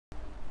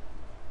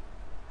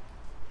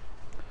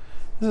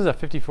This is a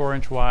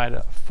 54-inch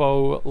wide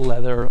faux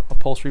leather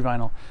upholstery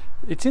vinyl.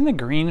 It's in the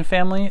green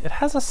family. It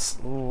has a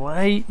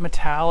slight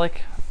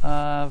metallic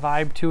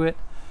vibe to it.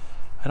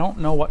 I don't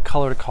know what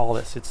color to call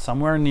this. It's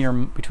somewhere near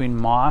between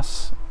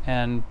moss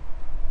and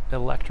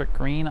electric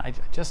green. I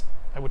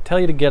would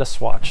tell you to get a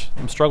swatch.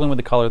 I'm struggling with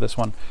the color of this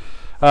one.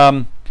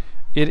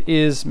 It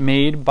is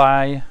made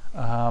by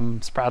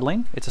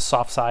Spradling. It's a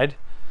soft side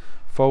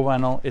faux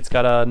vinyl. It's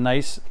got a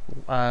nice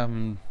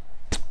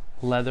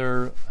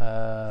leather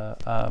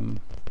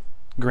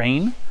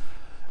grain,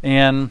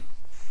 and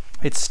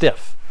it's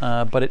stiff,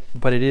 but it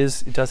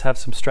does have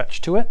some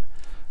stretch to it.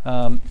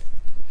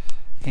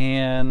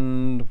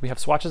 And we have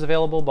swatches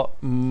available,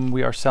 but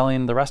we are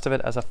selling the rest of it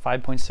as a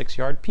 5.6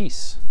 yard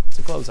piece. It's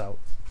a closeout.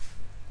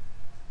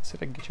 See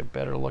if I can get you a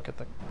better look at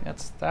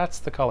that's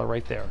the color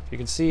right there. You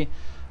can see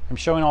I'm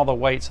showing all the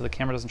white so the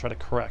camera doesn't try to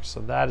correct. So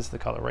that is the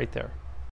color right there.